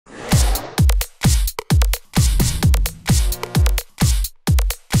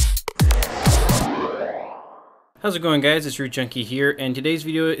How's it going, guys? It's Junky here, and today's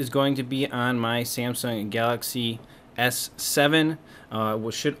video is going to be on my Samsung Galaxy S7,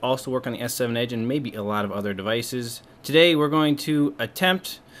 which should also work on the S7 Edge and maybe a lot of other devices. Today we're going to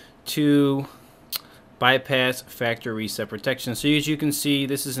attempt to bypass factory reset protection. So as you can see,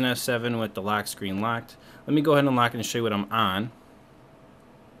 this is an S7 with the lock screen locked. Let me go ahead and unlock it and show you what I'm on.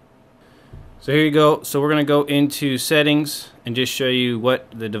 So here you go. So we're going to go into settings and just show you what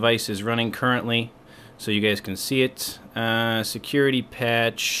the device is running currently, so you guys can see it. Security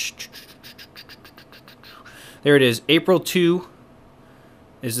patch. There it is. April 2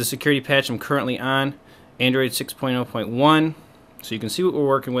 is the security patch I'm currently on. Android 6.0.1. So you can see what we're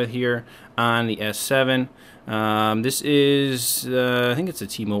working with here on the S7. This is, I think it's a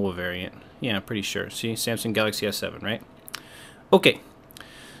T-Mobile variant. Yeah, I'm pretty sure. See, Samsung Galaxy S7, right? Okay.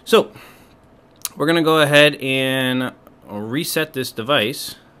 So we're going to go ahead and reset this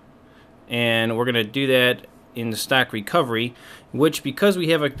device. And we're going to do that in the stock recovery, which, because we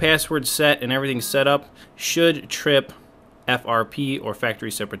have a password set and everything set up, should trip FRP or factory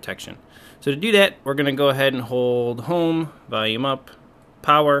reset protection. So to do that, we're going to go ahead and hold home, volume up,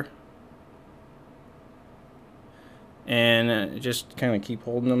 power, and just kind of keep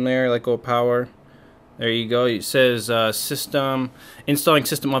holding them there, let go of power. There you go. It says installing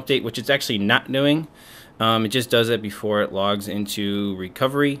system update, which it's actually not doing. It just does it before it logs into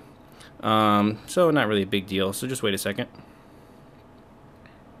recovery. So not really a big deal, so just wait a second.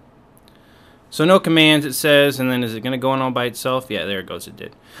 So no commands, it says, and then is it going to go on all by itself? Yeah, there it goes, it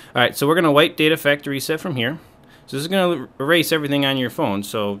did. Alright, so we're going to wipe data factory reset from here. So this is going to erase everything on your phone,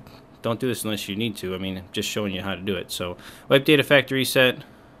 so don't do this unless you need to. I mean, just showing you how to do it. So wipe data factory reset.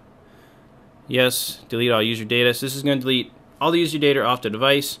 Yes, delete all user data. So this is going to delete all the user data off the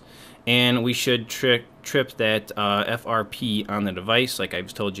device, and we should trip that FRP on the device like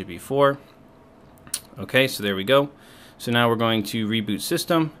I've told you before. Okay, so there we go. So now we're going to reboot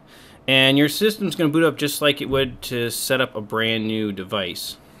system, and your system's going to boot up just like it would to set up a brand new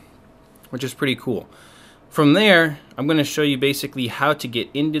device, which is pretty cool. From there, I'm going to show you basically how to get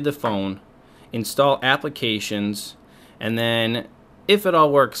into the phone, install applications, and then if it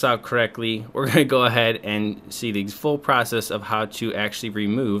all works out correctly, we're going to go ahead and see the full process of how to actually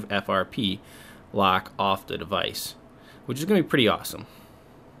remove FRP lock off the device, which is going to be pretty awesome.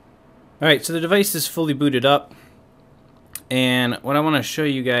 Alright, so the device is fully booted up, and what I want to show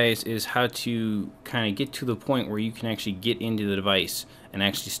you guys is how to kind of get to the point where you can actually get into the device and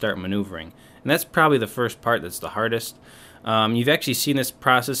actually start maneuvering. And that's probably the first part that's the hardest. You've actually seen this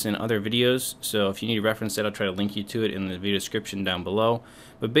process in other videos, so if you need to reference that, I'll try to link you to it in the video description down below.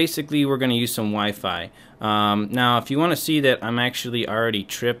 But basically, we're going to use some Wi-Fi. Now, if you want to see that I'm actually already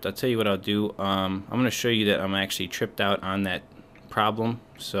tripped, I'll tell you what I'll do. I'm going to show you that I'm actually tripped out on that problem,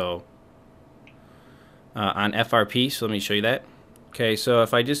 so on FRP, so let me show you that. Okay, so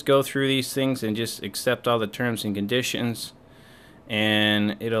if I just go through these things and just accept all the terms and conditions,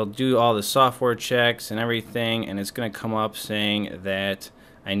 and it'll do all the software checks and everything, and it's going to come up saying that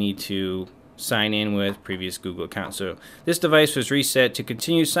I need to sign in with previous Google account. So this device was reset to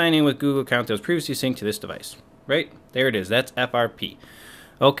continue signing in with Google account that was previously synced to this device. Right? There it is. That's FRP.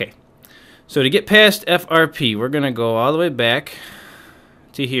 Okay. So to get past FRP, we're going to go all the way back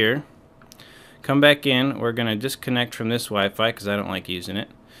to here. Come back in. We're going to disconnect from this Wi-Fi because I don't like using it.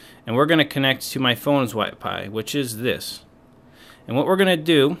 And we're going to connect to my phone's Wi-Fi, which is this. And what we're going to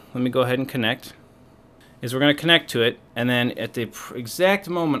do, let me go ahead and connect, is we're going to connect to it, and then at the exact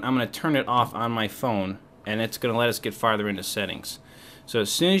moment I'm going to turn it off on my phone, and it's going to let us get farther into settings. So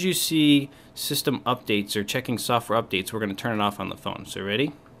as soon as you see system updates or checking software updates, we're going to turn it off on the phone. So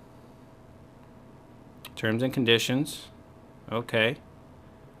ready? Terms and conditions. Okay.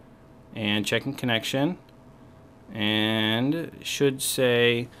 And checking connection. And it should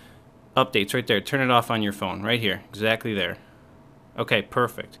say updates right there. Turn it off on your phone right here. Exactly there. Okay,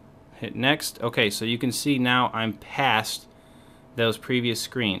 perfect. Hit next. Okay, so you can see now I'm past those previous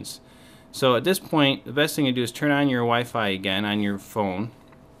screens. So at this point, the best thing to do is turn on your Wi-Fi again on your phone,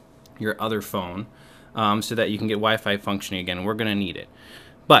 your other phone, so that you can get Wi-Fi functioning again. We're going to need it.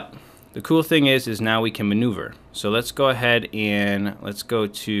 But the cool thing is now we can maneuver. So let's go ahead and let's go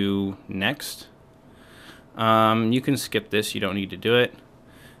to next. You can skip this. You don't need to do it.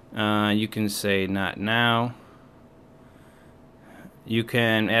 You can say not now. You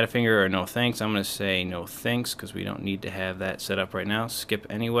can add a finger or no thanks. I'm going to say no thanks because we don't need to have that set up right now. Skip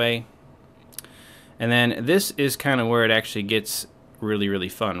anyway. And then this is kind of where it actually gets really, really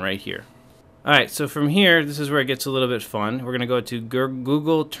fun right here. Alright, so from here, this is where it gets a little bit fun. We're going to go to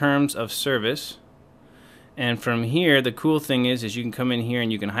Google Terms of Service. And from here, the cool thing is you can come in here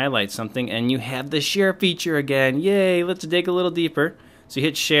and you can highlight something, and you have the share feature again. Yay! Let's dig a little deeper. So you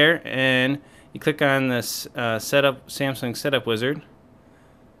hit share, and you click on this Samsung Setup Wizard.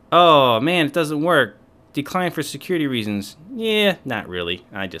 Oh man, it doesn't work. Decline for security reasons. Yeah, not really.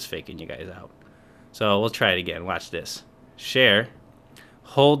 I'm just faking you guys out. So we'll try it again. Watch this. Share.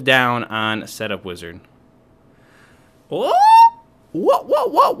 Hold down on Setup Wizard. Oh!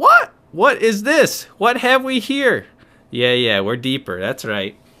 What? What is this? What have we here? Yeah, we're deeper. That's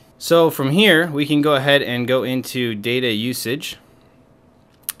right. So from here, we can go ahead and go into data usage.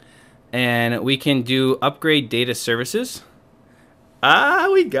 And we can do upgrade data services.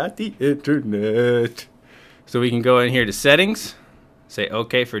 We got the internet. So we can go in here to settings. Say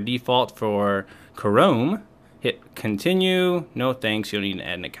OK for default for Chrome. Hit continue. No thanks. You don't need to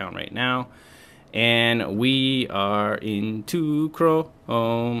add an account right now. And we are into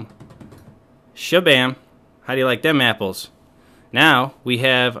Chrome. Shabam. How do you like them apples? Now we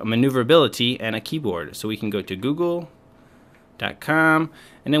have maneuverability and a keyboard. So we can go to google.com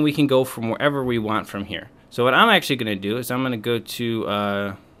and then we can go from wherever we want from here. So what I'm actually going to do is I'm going to go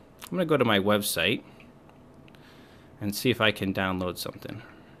to my website and see if I can download something.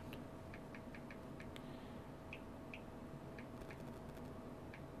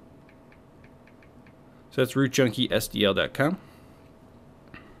 So that's rootjunkysdl.com.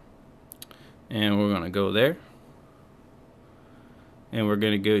 And we're going to go there. And we're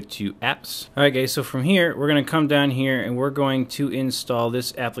going to go to apps. Alright guys, so from here, we're going to come down here and we're going to install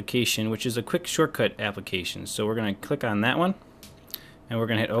this application, which is a quick shortcut application. So we're going to click on that one. And we're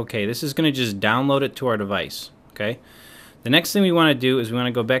going to hit OK. This is going to just download it to our device. Okay. The next thing we want to do is we want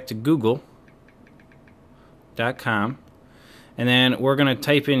to go back to google.com. And then we're going to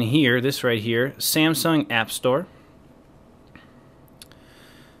type in here, this right here, Samsung App Store.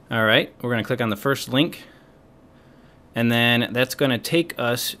 Alright, we're going to click on the first link. And then that's going to take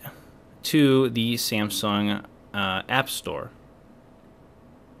us to the Samsung App Store.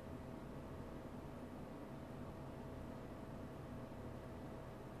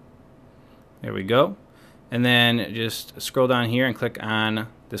 There we go. And then just scroll down here and click on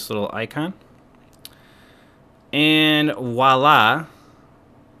this little icon. And voila.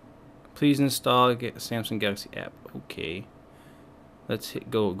 Please install Samsung Galaxy app. Okay. Let's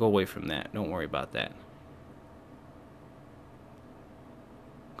go away from that. Don't worry about that.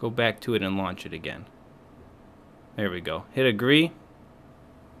 Go back to it and launch it again. There we go. Hit agree.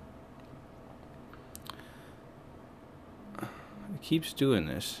 It keeps doing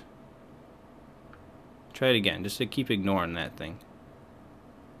this. Try it again, just to keep ignoring that thing.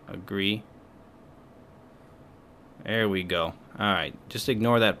 Agree. There we go. All right, just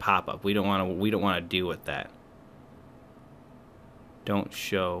ignore that pop-up. We don't want to deal with that. Don't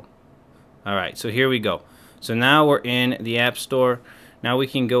show. All right, so here we go. So now we're in the App Store. Now we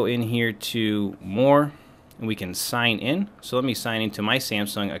can go in here to more, and we can sign in. So let me sign into my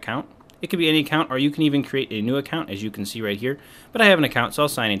Samsung account. It could be any account, or you can even create a new account, as you can see right here. But I have an account, so I'll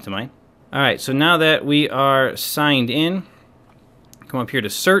sign into mine. All right, so now that we are signed in, come up here to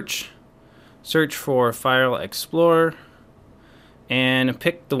search. Search for File Explorer, and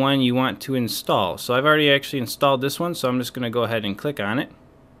pick the one you want to install. So I've already actually installed this one, so I'm just going to go ahead and click on it.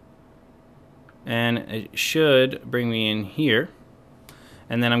 And it should bring me in here.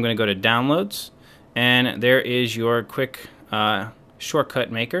 And then I'm going to go to Downloads, and there is your quick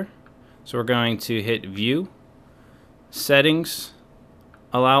shortcut maker. So we're going to hit View, Settings,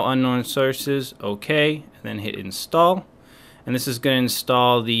 Allow Unknown Sources, OK, and then hit Install. And this is going to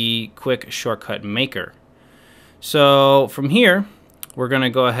install the quick shortcut maker. So from here, we're going to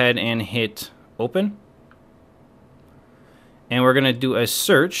go ahead and hit Open. And we're going to do a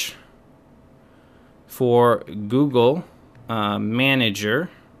search for Google Manager.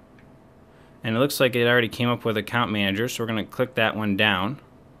 And it looks like it already came up with Account Manager, so we're going to click that one down.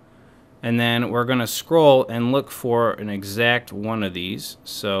 And then we're going to scroll and look for an exact one of these.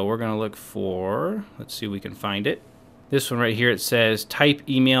 So we're going to look for, let's see if we can find it. This one right here, it says type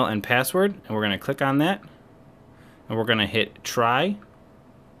email and password, and we're going to click on that. And we're going to hit try.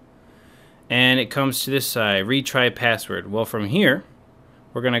 And it comes to this side, retry password. Well, from here,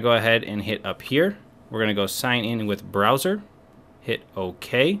 we're going to go ahead and hit up here. We're going to go sign in with browser. Hit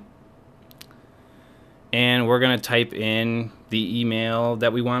OK. And we're going to type in the email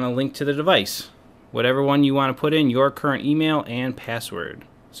that we want to link to the device. Whatever one you want to put in, your current email and password.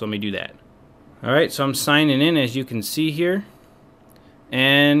 So let me do that. Alright, so I'm signing in, as you can see here.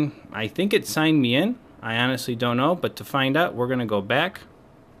 And I think it signed me in. I honestly don't know, but to find out, we're going to go back.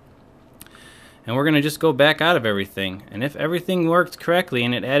 And we're going to just go back out of everything. And if everything worked correctly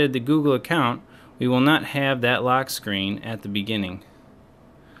and it added the Google account, we will not have that lock screen at the beginning.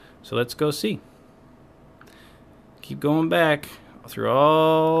 So let's go see. Keep going back through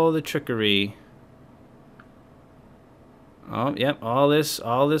all the trickery. Oh, yep, all this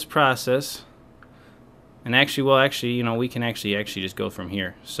process. And actually, well, actually, you know, we can actually just go from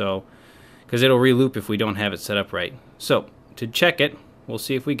here. So, because it'll re-loop if we don't have it set up right. So, to check it, we'll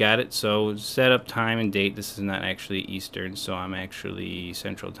see if we got it. So, set up time and date. This is not actually Eastern, so I'm actually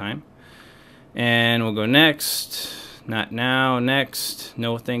Central Time. And we'll go next. Not now. Next.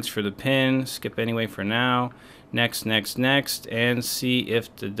 No thanks for the pin. Skip anyway for now. Next, next, next. And see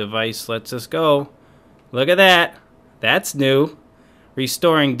if the device lets us go. Look at that. That's new.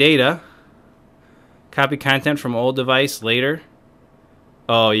 Restoring data. Copy content from old device later.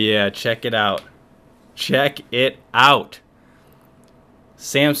 Oh yeah, check it out. Check it out.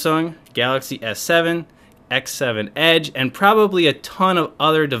 Samsung Galaxy S7, X7 Edge, and probably a ton of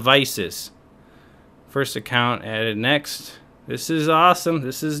other devices. First account added next. This is awesome.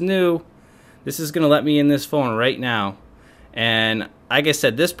 This is new. This is going to let me in this phone right now. And like I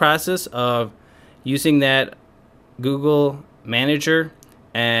said, this process of using that Google Manager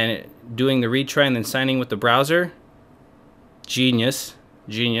and doing the retry and then signing with the browser, genius.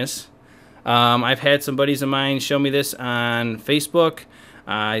 I've had some buddies of mine show me this on Facebook.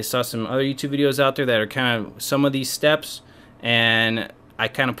 I saw some other YouTube videos out there that are kind of some of these steps, and I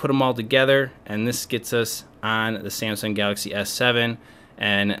kind of put them all together, and this gets us on the Samsung Galaxy S7,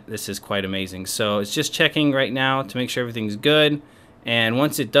 and this is quite amazing. So it's just checking right now to make sure everything's good, and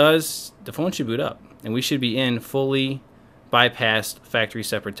once it does, the phone should boot up, and we should be in fully bypassed factory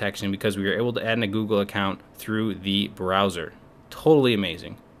reset protection because we were able to add in a Google account through the browser. Totally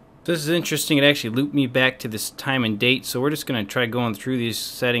amazing. This is interesting. It actually looped me back to this time and date, so we're just going to try going through these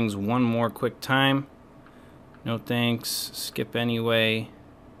settings one more quick time. No thanks. Skip anyway.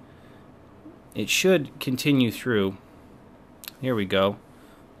 It should continue through. Here we go.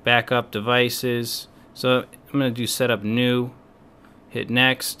 Backup devices. So I'm going to do setup new. Hit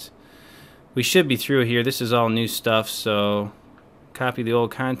next. We should be through here. This is all new stuff, so copy the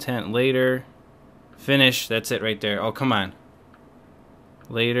old content later. Finish. That's it right there. Oh, come on.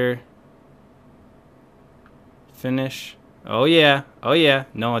 Later. Finish. Oh, yeah. Oh, yeah.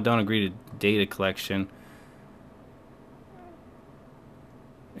 No, I don't agree to data collection.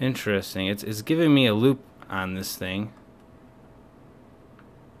 Interesting. It's giving me a loop on this thing.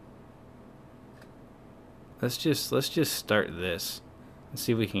 Let's just start this and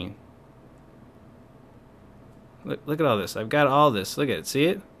see if we can. Look at all this. I've got all this. Look at it. See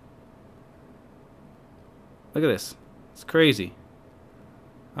it? Look at this. It's crazy.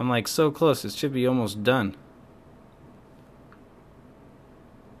 I'm like so close. It should be almost done.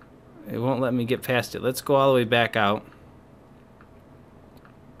 It won't let me get past it. Let's go all the way back out.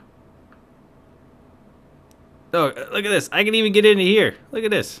 Oh, look at this. I can even get into here. Look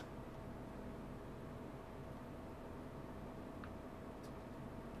at this.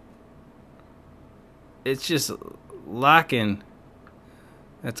 It's just locking.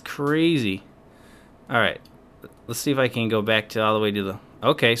 That's crazy. Alright. Let's see if I can go back to all the way to the...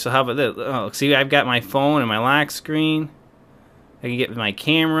 Okay, so how about this? Oh, see, I've got my phone and my lock screen. I can get my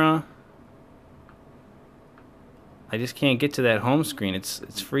camera. I just can't get to that home screen.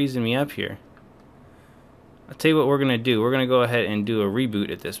 It's freezing me up here. I'll tell you what we're going to do. We're going to go ahead and do a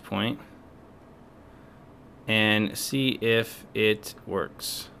reboot at this point. And see if it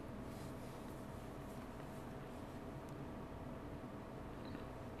works.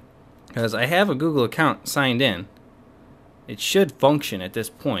 Because I have a Google account signed in. It should function at this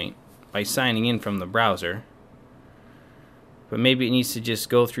point by signing in from the browser. But maybe it needs to just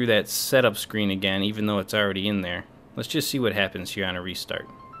go through that setup screen again, even though it's already in there. Let's just see what happens here on a restart.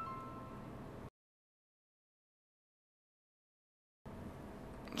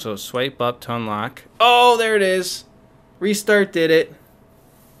 So swipe up to unlock. Oh, there it is. Restart did it.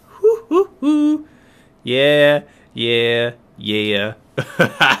 Whoo, hoo, hoo. Yeah, yeah, yeah.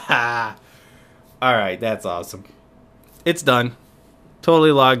 Alright, that's awesome. It's done.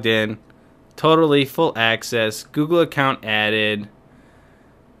 Totally logged in. Totally full access. Google account added.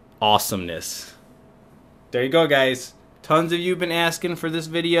 Awesomeness. There you go, guys. Tons of you have been asking for this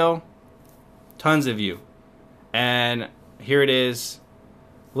video. Tons of you. And here it is.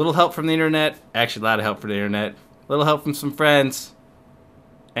 A little help from the internet. Actually, a lot of help from the internet. A little help from some friends.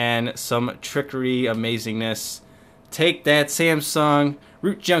 And some trickery amazingness. Take that, Samsung.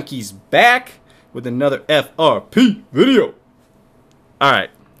 Root Junkies back with another FRP video. Alright,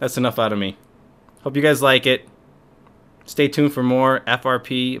 that's enough out of me. Hope you guys like it. Stay tuned for more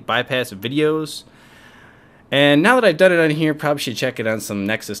FRP bypass videos. And now that I've done it on here, probably should check it on some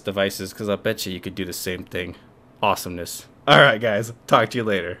Nexus devices, because I bet you could do the same thing. Awesomeness. Alright guys, talk to you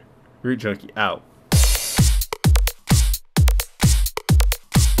later. Root Junkie out.